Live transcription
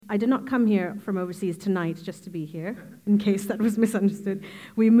I did not come here from overseas tonight just to be here, in case that was misunderstood.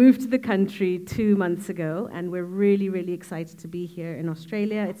 We moved to the country 2 months ago, and we're really, really excited to be here in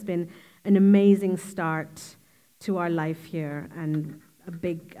Australia. It's been an amazing start to our life here, and a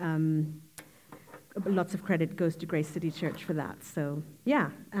big, lots of credit goes to Grace City Church for that. So, yeah.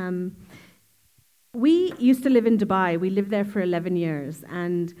 We used to live in Dubai. We lived there for 11 years.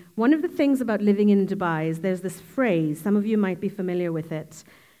 And one of the things about living in Dubai is there's this phrase, some of you might be familiar with it.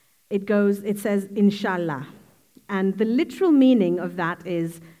 It says, Inshallah. And the literal meaning of that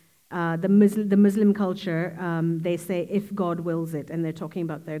is the Muslim culture, they say, if God wills it, and they're talking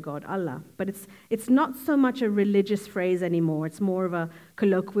about their God, Allah. But it's not so much a religious phrase anymore. It's more of a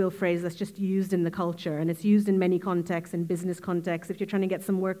colloquial phrase that's just used in the culture, and it's used in many contexts, in business contexts. If you're trying to get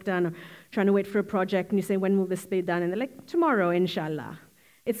some work done or trying to wait for a project, and you say, when will this be done? And they're like, tomorrow, inshallah.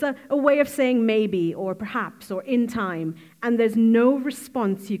 It's a way of saying maybe or perhaps or in time, and there's no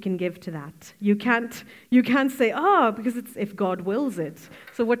response you can give to that. You can't say, because it's if God wills it.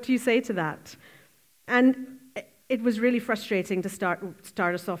 So what do you say to that? And it was really frustrating to start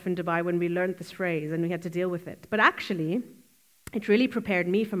us off in Dubai when we learned this phrase and we had to deal with it. But actually, it really prepared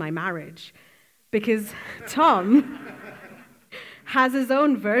me for my marriage, because Tom has his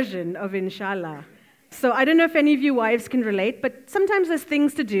own version of inshallah. So I don't know if any of you wives can relate, but sometimes there's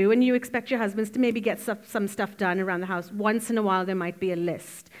things to do and you expect your husbands to maybe get some stuff done around the house. Once in a while there might be a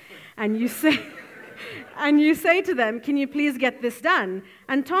list. And you say to them, can you please get this done?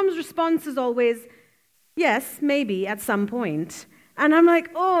 And Tom's response is always, yes, maybe at some point. And I'm like,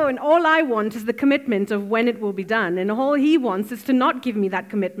 and all I want is the commitment of when it will be done. And all he wants is to not give me that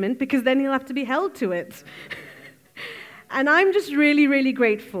commitment, because then he'll have to be held to it. And I'm just really, really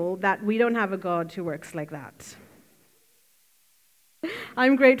grateful that we don't have a God who works like that.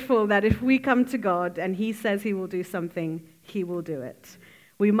 I'm grateful that if we come to God and He says He will do something, He will do it.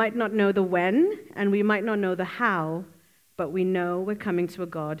 We might not know the when, and we might not know the how, but we know we're coming to a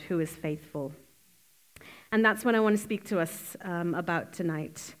God who is faithful. And that's what I want to speak to us about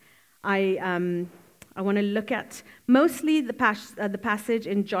tonight. I want to look at mostly the passage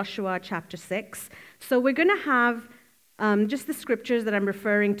in Joshua chapter 6. So we're going to have just the scriptures that I'm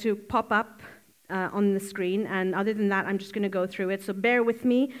referring to pop up on the screen, and other than that, I'm just going to go through it. So bear with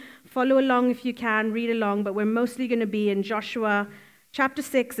me, follow along if you can, read along, but we're mostly going to be in Joshua chapter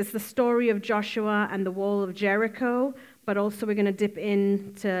 6. It's the story of Joshua and the wall of Jericho, but also we're going to dip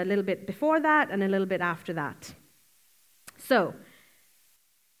into a little bit before that and a little bit after that. So,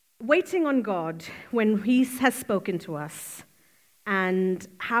 waiting on God when He has spoken to us, and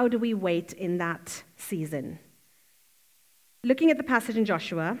how do we wait in that season? Looking at the passage in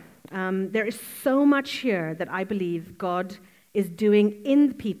Joshua, there is so much here that I believe God is doing in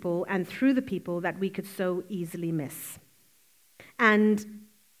the people and through the people that we could so easily miss. And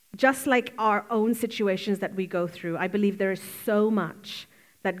just like our own situations that we go through, I believe there is so much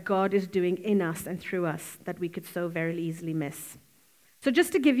that God is doing in us and through us that we could so very easily miss. So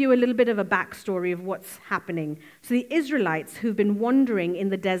just to give you a little bit of a backstory of what's happening. So the Israelites, who've been wandering in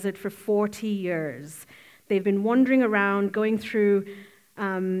the desert for 40 years, they've been wandering around, going through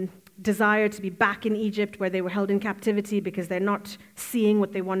desire to be back in Egypt where they were held in captivity because they're not seeing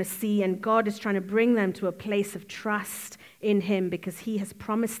what they want to see. And God is trying to bring them to a place of trust in Him because He has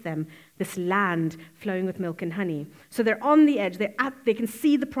promised them this land flowing with milk and honey. So they're on the edge. They can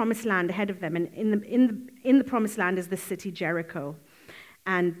see the promised land ahead of them. And in the promised land is the city Jericho.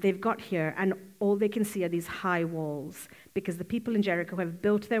 And they've got here, and all they can see are these high walls because the people in Jericho have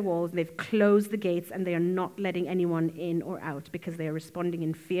built their walls, they've closed the gates, and they are not letting anyone in or out because they are responding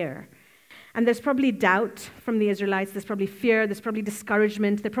in fear. And there's probably doubt from the Israelites, there's probably fear, there's probably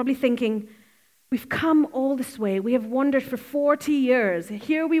discouragement. They're probably thinking, we've come all this way, we have wandered for 40 years.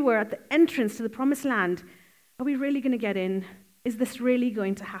 Here we were at the entrance to the promised land. Are we really going to get in? Is this really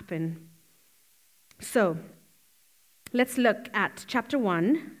going to happen? So, let's look at chapter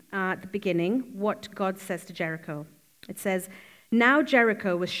 1, at the beginning, what God says to Jericho. It says, now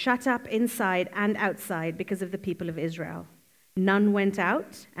Jericho was shut up inside and outside because of the people of Israel. None went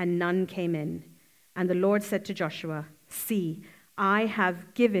out and none came in. And the Lord said to Joshua, see, I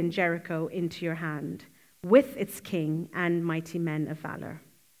have given Jericho into your hand, with its king and mighty men of valor.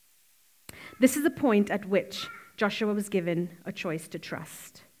 This is the point at which Joshua was given a choice to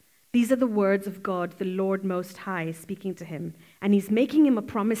trust. These are the words of God, the Lord Most High, speaking to him. And He's making him a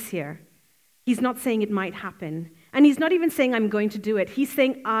promise here. He's not saying it might happen. And He's not even saying, I'm going to do it. He's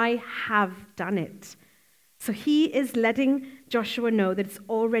saying, I have done it. So He is letting Joshua know that it's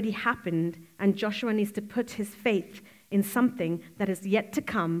already happened. And Joshua needs to put his faith in something that is yet to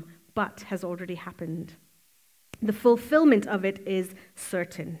come, but has already happened. The fulfillment of it is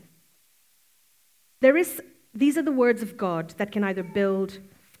certain. These are the words of God that can either build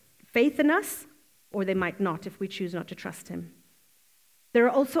faith in us, or they might not if we choose not to trust him. There are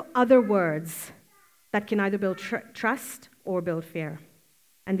also other words that can either build trust or build fear.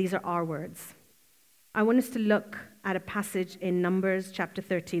 And these are our words. I want us to look at a passage in Numbers chapter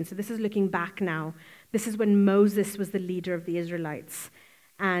 13. So this is looking back now. This is when Moses was the leader of the Israelites.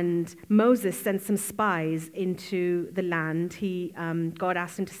 And Moses sent some spies into the land. God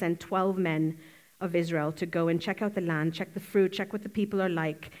asked him to send 12 men of Israel to go and check out the land, check the fruit, check what the people are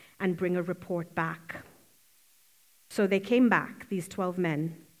like, and bring a report back. So they came back, these 12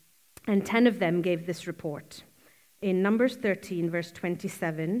 men, and 10 of them gave this report. In Numbers 13, verse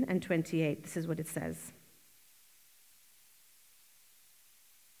 27 and 28, this is what it says.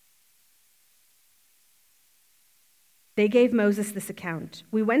 They gave Moses this account.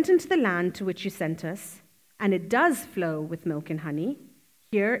 We went into the land to which you sent us, and it does flow with milk and honey.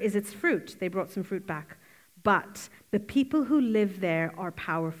 Here is its fruit. They brought some fruit back. But the people who live there are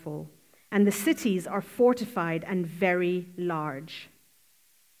powerful, and the cities are fortified and very large.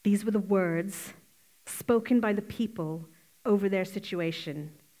 These were the words spoken by the people over their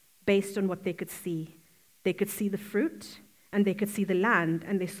situation, based on what they could see. They could see the fruit, and they could see the land,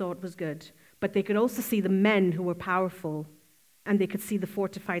 and they saw it was good. But they could also see the men who were powerful, and they could see the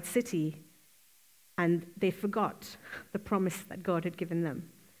fortified city, and they forgot the promise that God had given them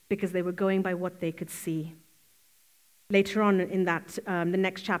because they were going by what they could see. Later on in that, the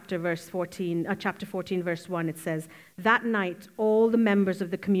next chapter, chapter 14, verse 1, it says, that night all the members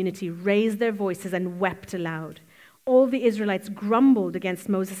of the community raised their voices and wept aloud. All the Israelites grumbled against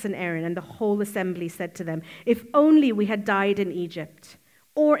Moses and Aaron, and the whole assembly said to them, if only we had died in Egypt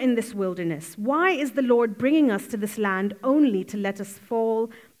or in this wilderness. Why is the Lord bringing us to this land only to let us fall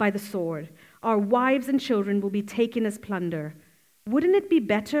by the sword? Our wives and children will be taken as plunder. Wouldn't it be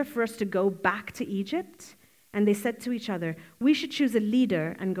better for us to go back to Egypt? And they said to each other, we should choose a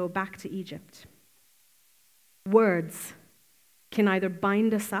leader and go back to Egypt. Words can either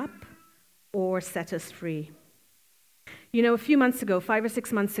bind us up or set us free. You know, a few months ago, 5 or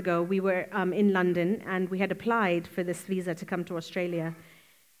 6 months ago, we were in London, and we had applied for this visa to come to Australia.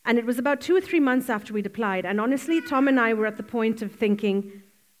 And it was about 2 or 3 months after we'd applied. And honestly, Tom and I were at the point of thinking,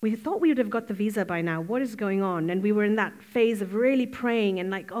 we thought we would have got the visa by now. What is going on? And we were in that phase of really praying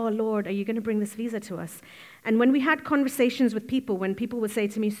and like, oh, Lord, are you going to bring this visa to us? And when we had conversations with people, when people would say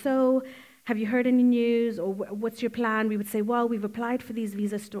to me, so have you heard any news? Or what's your plan? We would say, well, we've applied for these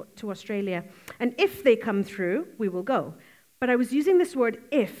visas to Australia. And if they come through, we will go. But I was using this word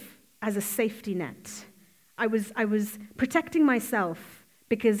if as a safety net. I was protecting myself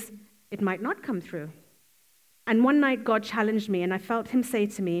because it might not come through. And one night God challenged me, and I felt him say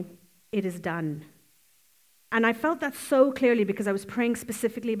to me, it is done. And I felt that so clearly because I was praying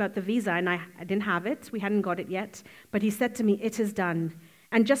specifically about the visa, and I didn't have it. We hadn't got it yet. But he said to me, it is done.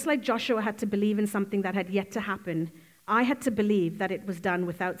 And just like Joshua had to believe in something that had yet to happen, I had to believe that it was done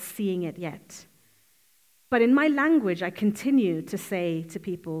without seeing it yet. But in my language, I continued to say to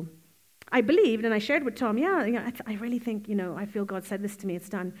people, I believed, and I shared with Tom, I really think, I feel God said this to me, it's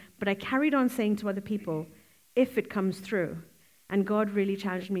done. But I carried on saying to other people, if it comes through. And God really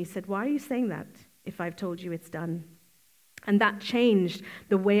challenged me. He said, why are you saying that if I've told you it's done? And that changed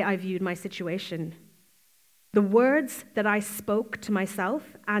the way I viewed my situation. The words that I spoke to myself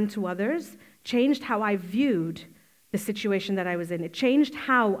and to others changed how I viewed the situation that I was in. It changed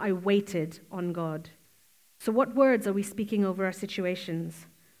how I waited on God. So what words are we speaking over our situations?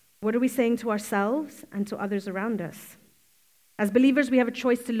 What are we saying to ourselves and to others around us? As believers, we have a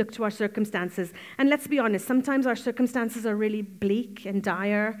choice to look to our circumstances. And let's be honest, sometimes our circumstances are really bleak and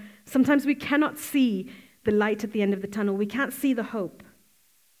dire. Sometimes we cannot see the light at the end of the tunnel. We can't see the hope.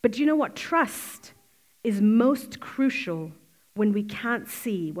 But do you know what? Trust is most crucial when we can't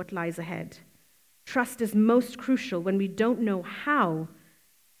see what lies ahead. Trust is most crucial when we don't know how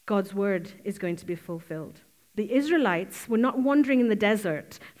God's word is going to be fulfilled. The Israelites were not wandering in the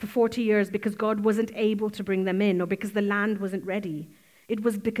desert for 40 years because God wasn't able to bring them in or because the land wasn't ready. It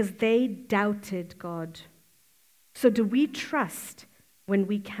was because they doubted God. So do we trust when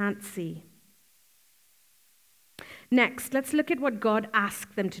we can't see? Next, let's look at what God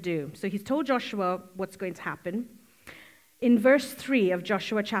asked them to do. So he's told Joshua what's going to happen. In verse 3 of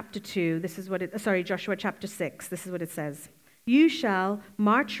Joshua chapter 2, Joshua chapter 6, this is what it says. You shall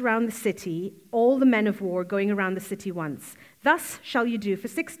march around the city, all the men of war going around the city once. Thus shall you do for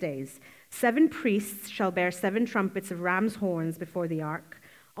 6 days. 7 priests shall bear 7 trumpets of ram's horns before the ark.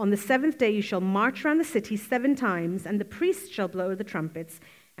 On the 7th day you shall march around the city 7 times, and the priests shall blow the trumpets.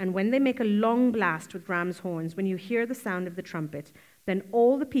 And when they make a long blast with ram's horns, when you hear the sound of the trumpet, then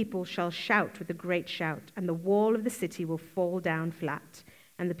all the people shall shout with a great shout, and the wall of the city will fall down flat,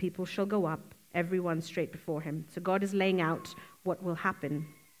 and the people shall go up, everyone straight before him. So God is laying out what will happen.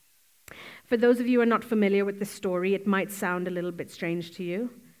 For those of you who are not familiar with this story, it might sound a little bit strange to you,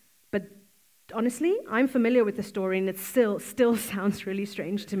 but honestly, I'm familiar with the story, and it still sounds really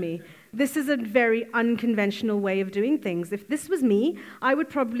strange to me. This is a very unconventional way of doing things. If this was me, I would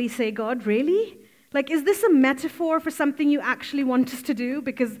probably say, God, really? Like, is this a metaphor for something you actually want us to do?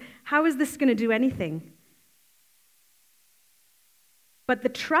 Because how is this going to do anything? But the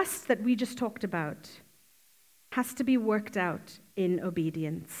trust that we just talked about has to be worked out in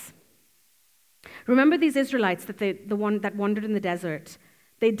obedience. Remember these Israelites the one that wandered in the desert.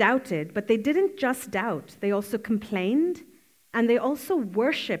 They doubted, but they didn't just doubt. They also complained, and they also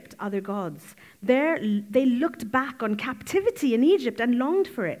worshipped other gods. They looked back on captivity in Egypt and longed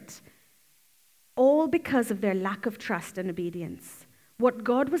for it, all because of their lack of trust and obedience. What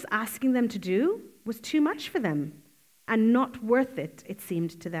God was asking them to do was too much for them and not worth it, it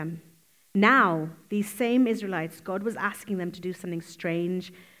seemed to them. Now, these same Israelites, God was asking them to do something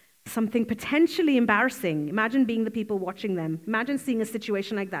strange, something potentially embarrassing. Imagine being the people watching them. Imagine seeing a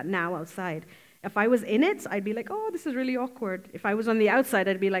situation like that now outside. If I was in it, I'd be like, oh, this is really awkward. If I was on the outside,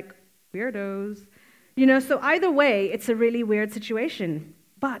 I'd be like, weirdos. So either way, it's a really weird situation.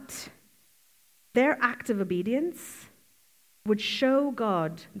 But their act of obedience would show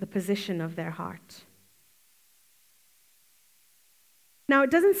God the position of their heart. Now, it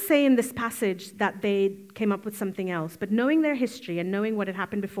doesn't say in this passage that they came up with something else, but knowing their history and knowing what had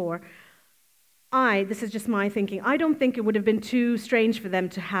happened before, this is just my thinking, I don't think it would have been too strange for them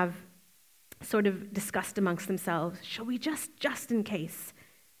to have sort of discussed amongst themselves, shall we just in case,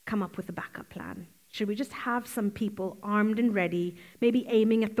 come up with a backup plan? Should we just have some people armed and ready, maybe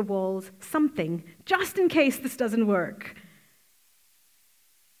aiming at the walls, something, just in case this doesn't work?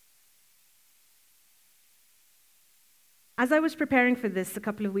 As I was preparing for this a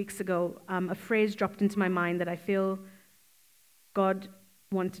couple of weeks ago, a phrase dropped into my mind that I feel God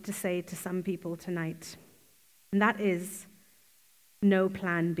wanted to say to some people tonight, and that is, no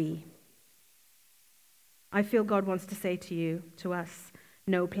plan B. I feel God wants to say to you, to us,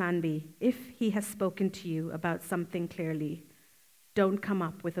 no plan B. If he has spoken to you about something clearly, don't come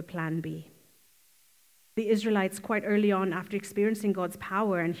up with a plan B. The Israelites, quite early on, after experiencing God's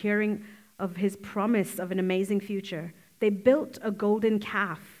power and hearing of his promise of an amazing future, they built a golden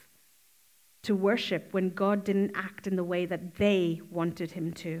calf to worship when God didn't act in the way that they wanted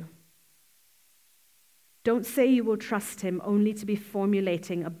him to. Don't say you will trust him only to be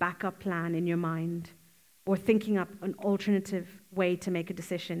formulating a backup plan in your mind or thinking up an alternative way to make a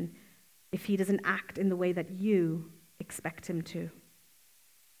decision if he doesn't act in the way that you expect him to.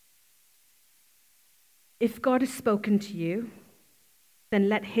 If God has spoken to you, then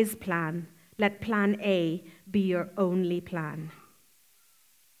let plan A be your only plan.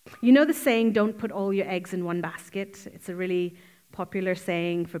 You know the saying, don't put all your eggs in one basket? It's a really popular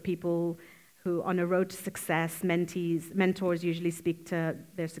saying for people who, on a road to success, mentors usually speak to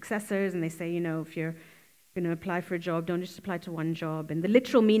their successors, and they say, if you're going to apply for a job, don't just apply to one job. And the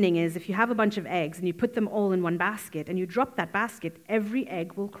literal meaning is, if you have a bunch of eggs and you put them all in one basket and you drop that basket, every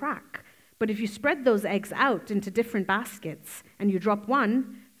egg will crack. But if you spread those eggs out into different baskets and you drop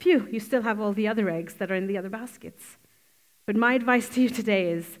one, phew, you still have all the other eggs that are in the other baskets. But my advice to you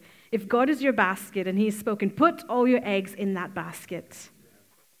today is, if God is your basket and he's spoken, put all your eggs in that basket.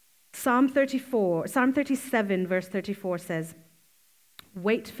 Psalm 37, verse 34 says,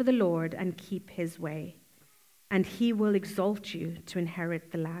 wait for the Lord and keep his way, and he will exalt you to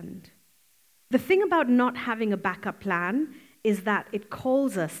inherit the land. The thing about not having a backup plan is that it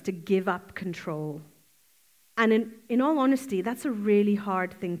calls us to give up control. And in all honesty, that's a really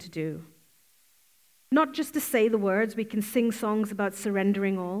hard thing to do. Not just to say the words, we can sing songs about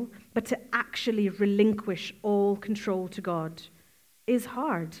surrendering all, but to actually relinquish all control to God is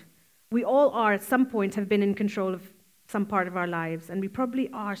hard. We all are, at some point, have been in control of some part of our lives, and we probably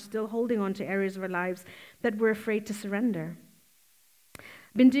are still holding on to areas of our lives that we're afraid to surrender.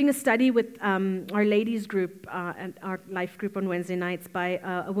 I've been doing a study with our ladies group and our life group on Wednesday nights by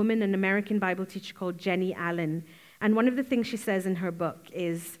a woman, an American Bible teacher called Jenny Allen. And one of the things she says in her book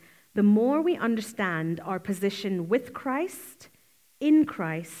is, the more we understand our position with Christ, in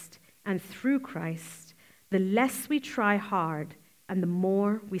Christ, and through Christ, the less we try hard and the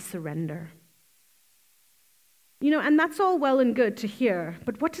more we surrender. And that's all well and good to hear,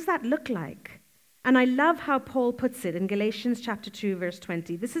 but what does that look like? And I love how Paul puts it in Galatians chapter 2, verse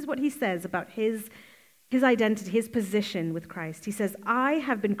 20. This is what he says about his his identity, his position with Christ. He says, I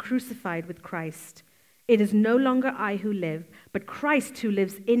have been crucified with Christ. It is no longer I who live, but Christ who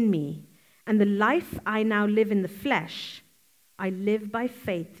lives in me. And the life I now live in the flesh, I live by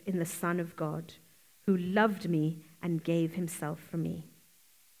faith in the Son of God, who loved me and gave himself for me.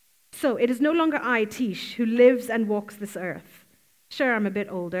 So it is no longer I, Tish, who lives and walks this earth. Sure, I'm a bit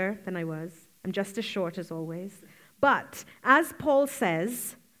older than I was. I'm just as short as always. But as Paul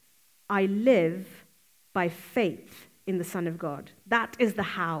says, I live by faith in the Son of God. That is the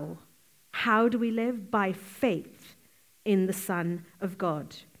how. How do we live? By faith in the Son of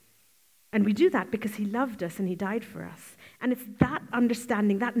God. And we do that because he loved us and he died for us. And it's that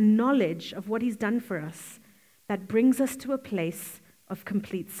understanding, that knowledge of what he's done for us that brings us to a place of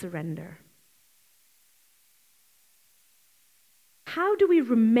complete surrender. How do we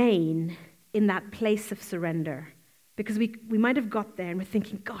remain in that place of surrender? Because we might have got there and we're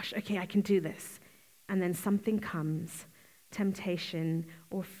thinking, gosh, okay, I can do this. And then something comes, temptation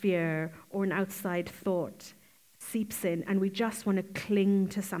or fear or an outside thought seeps in and we just want to cling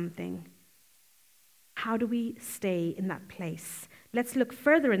to something. How do we stay in that place? Let's look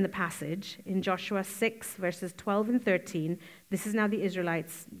further in the passage in Joshua 6, verses 12 and 13. This is now the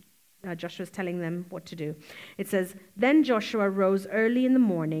Israelites. Joshua's telling them what to do. It says, Then Joshua rose early in the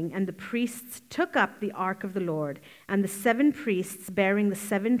morning, and the priests took up the ark of the Lord, and the 7 priests bearing the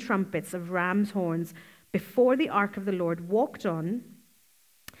 7 trumpets of ram's horns before the ark of the Lord walked on,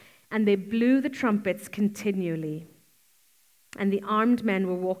 and they blew the trumpets continually. And the armed men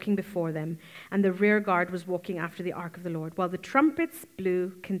were walking before them, and the rear guard was walking after the ark of the Lord, while the trumpets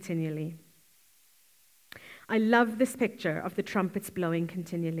blew continually. I love this picture of the trumpets blowing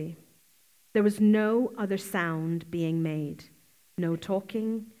continually. There was no other sound being made. No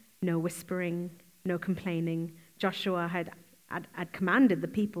talking, no whispering, no complaining. Joshua had commanded the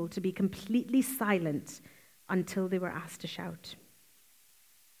people to be completely silent until they were asked to shout.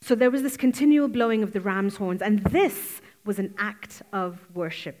 So there was this continual blowing of the ram's horns, and this was an act of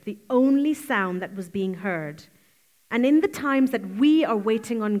worship, the only sound that was being heard. And in the times that we are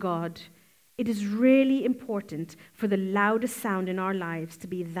waiting on God, it is really important for the loudest sound in our lives to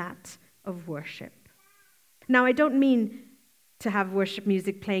be that of worship. Now, I don't mean to have worship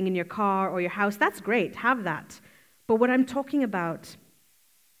music playing in your car or your house. That's great, have that. But what I'm talking about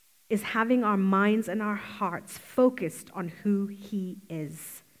is having our minds and our hearts focused on who he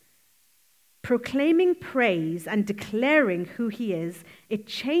is. Proclaiming praise and declaring who he is, it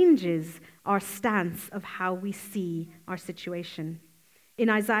changes our stance of how we see our situation. In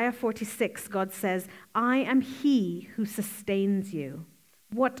Isaiah 46, God says, I am he who sustains you.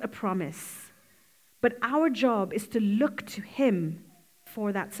 What a promise. But our job is to look to him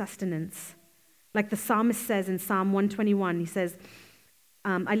for that sustenance. Like the psalmist says in Psalm 121, he says,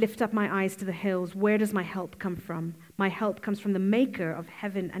 I lift up my eyes to the hills. Where does my help come from? My help comes from the maker of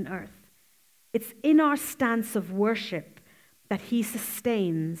heaven and earth. It's in our stance of worship that he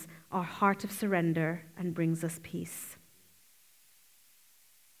sustains our heart of surrender and brings us peace.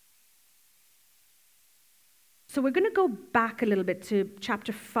 So we're going to go back a little bit to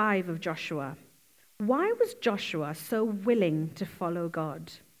chapter 5 of Joshua. Why was Joshua so willing to follow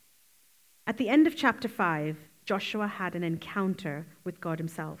God? At the end of chapter 5, Joshua had an encounter with God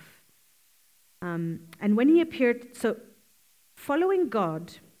himself. And when he appeared, so following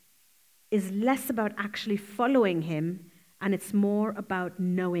God is less about actually following him, and it's more about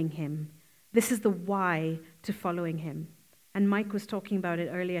knowing him. This is the why to following him. And Mike was talking about it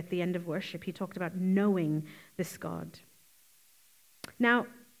earlier at the end of worship. He talked about knowing this God. Now,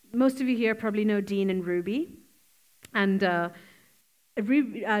 most of you here probably know Dean and Ruby. And Dean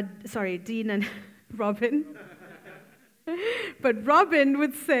and Robin. But Robin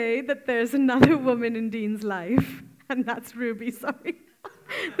would say that there's another woman in Dean's life, and that's Ruby, sorry.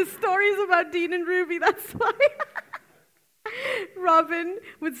 The story's about Dean and Ruby, that's why. Robin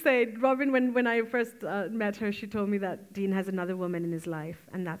would say, when I first met her, she told me that Dean has another woman in his life,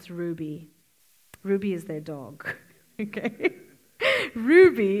 and that's Ruby. Ruby is their dog, okay?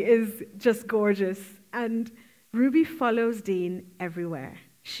 Ruby is just gorgeous, and Ruby follows Dean everywhere.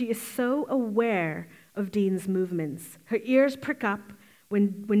 She is so aware of Dean's movements. Her ears prick up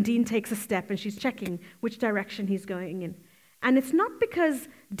when Dean takes a step, and she's checking which direction he's going in. And it's not because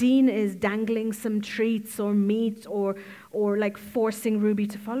Dean is dangling some treats or meat or like forcing Ruby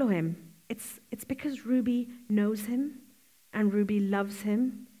to follow him. It's because Ruby knows him, and Ruby loves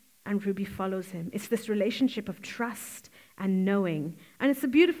him, and Ruby follows him. It's this relationship of trust and knowing. And it's a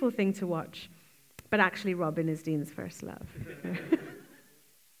beautiful thing to watch. But actually, Robin is Dean's first love.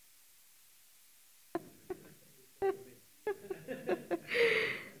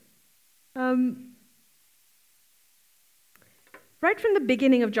 Right from the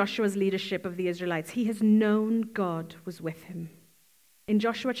beginning of Joshua's leadership of the Israelites, he has known God was with him. In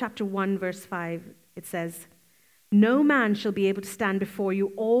Joshua chapter 1, verse 5, it says, "No man shall be able to stand before you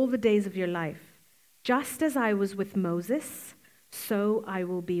all the days of your life. Just as I was with Moses, so I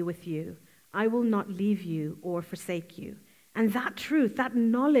will be with you. I will not leave you or forsake you." And that truth, that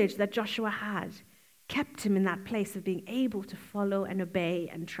knowledge that Joshua had, kept him in that place of being able to follow and obey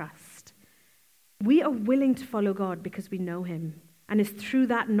and trust. We are willing to follow God because we know him. And it's through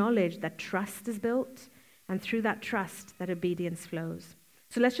that knowledge that trust is built, and through that trust that obedience flows.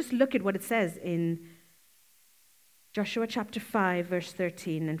 So let's just look at what it says in Joshua chapter 5, verse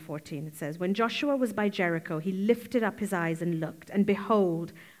 13 and 14. It says, "When Joshua was by Jericho, he lifted up his eyes and looked, and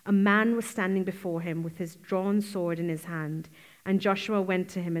behold, a man was standing before him with his drawn sword in his hand. And Joshua went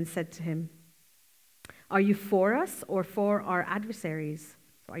to him and said to him, 'Are you for us or for our adversaries?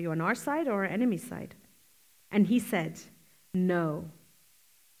 So are you on our side or our enemy's side?' And he said, 'No,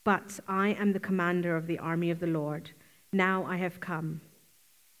 but I am the commander of the army of the Lord. Now I have come.'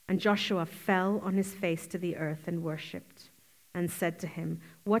 And Joshua fell on his face to the earth and worshipped, and said to him,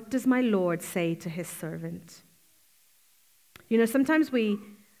 'What does my Lord say to his servant?'" You know, sometimes we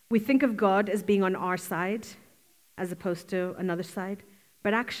think of God as being on our side as opposed to another side.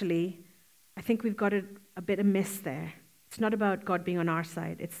 But actually, I think we've got a bit amiss there. It's not about God being on our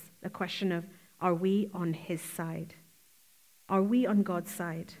side. It's a question of, are we on his side? Are we on God's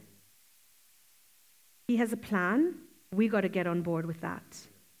side? He has a plan. We got to get on board with that.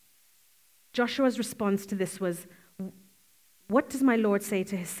 Joshua's response to this was, "What does my Lord say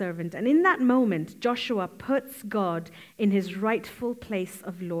to his servant?" And in that moment, Joshua puts God in his rightful place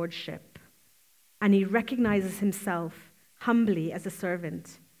of lordship. And he recognizes himself humbly as a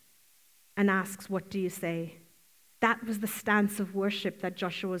servant and asks, "What do you say?" That was the stance of worship that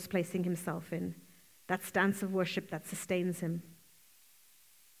Joshua was placing himself in. That stance of worship that sustains him.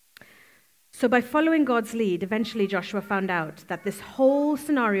 So by following God's lead, eventually Joshua found out that this whole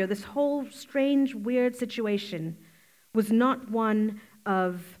scenario, this whole strange, weird situation was not one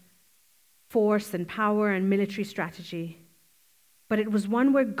of force and power and military strategy, but it was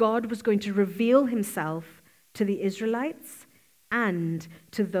one where God was going to reveal himself to the Israelites and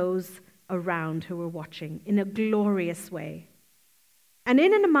to those around who were watching in a glorious way. And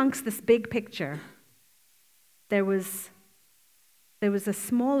in and amongst this big picture, there was a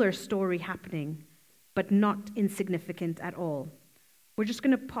smaller story happening, but not insignificant at all. We're just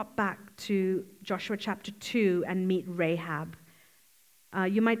going to pop back to Joshua chapter 2 and meet Rahab.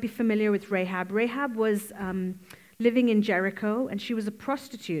 You might be familiar with Rahab. Rahab was living in Jericho, and she was a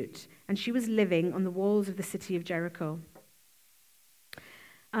prostitute, and she was living on the walls of the city of Jericho.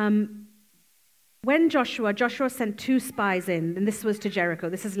 When Joshua sent 2 spies in, and this was to Jericho.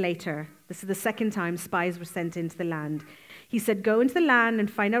 This is later. This is the second time spies were sent into the land. He said, "Go into the land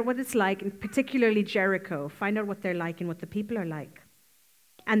and find out what it's like, and particularly Jericho. Find out what they're like and what the people are like."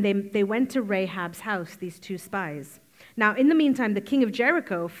 And they went to Rahab's house, these 2 spies. Now, in the meantime, the king of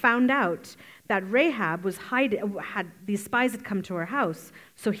Jericho found out that Rahab these spies had come to her house.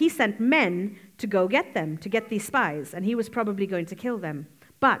 So he sent men to go get them, to get these spies, and he was probably going to kill them.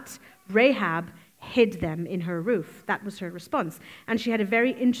 But Rahab hid them in her roof. That was her response. And she had a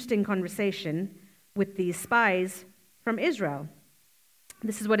very interesting conversation with these spies from Israel.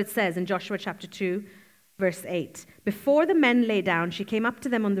 This is what it says in Joshua chapter 2, verse 8. "Before the men lay down, she came up to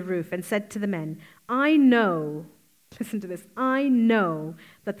them on the roof and said to the men, 'I know,'" listen to this, "'I know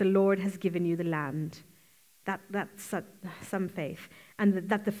that the Lord has given you the land.'" That's some faith. "And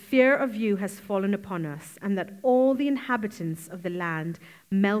that the fear of you has fallen upon us, and that all the inhabitants of the land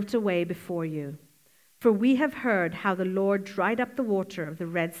melt away before you. For we have heard how the Lord dried up the water of the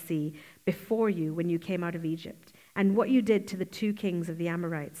Red Sea before you when you came out of Egypt, and what you did to the 2 kings of the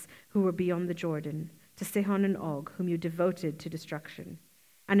Amorites who were beyond the Jordan, to Sihon and Og, whom you devoted to destruction.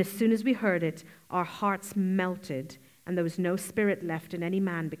 And as soon as we heard it, our hearts melted, and there was no spirit left in any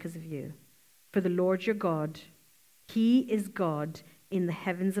man because of you. For the Lord your God, he is God in the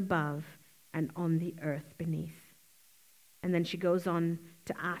heavens above and on the earth beneath." And then she goes on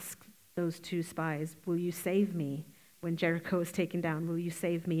to ask those 2 spies, "Will you save me when Jericho is taken down? Will you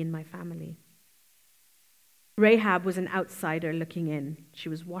save me and my family?" Rahab was an outsider looking in. She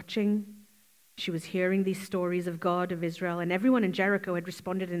was watching. She was hearing these stories of God, of Israel, and everyone in Jericho had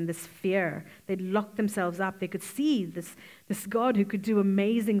responded in this fear. They'd locked themselves up. They could see this God who could do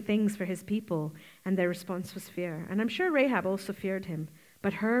amazing things for his people, and their response was fear. And I'm sure Rahab also feared him,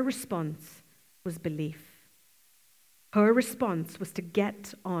 but her response was belief. Her response was to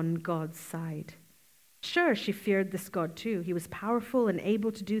get on God's side. Sure, she feared this God too. He was powerful and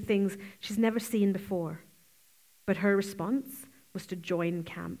able to do things she's never seen before. But her response was to join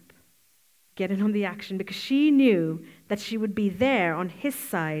camp, get in on the action, because she knew that she would be there on his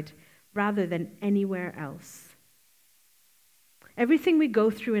side rather than anywhere else. Everything we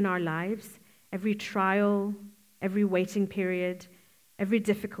go through in our lives, every trial, every waiting period, every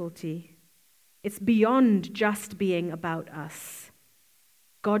difficulty, it's beyond just being about us.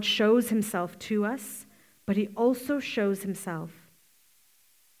 God shows himself to us, but he also shows himself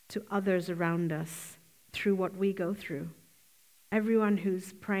to others around us through what we go through. Everyone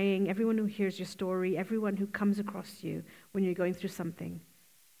who's praying, everyone who hears your story, everyone who comes across you when you're going through something,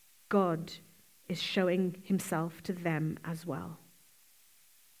 God is showing himself to them as well.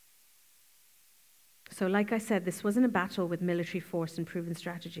 So like I said, this wasn't a battle with military force and proven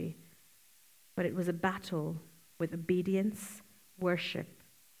strategy, but it was a battle with obedience, worship,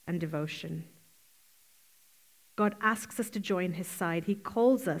 and devotion. God asks us to join his side. He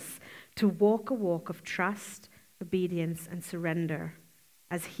calls us to walk a walk of trust, obedience, and surrender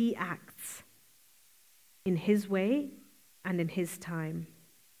as he acts in his way and in his time.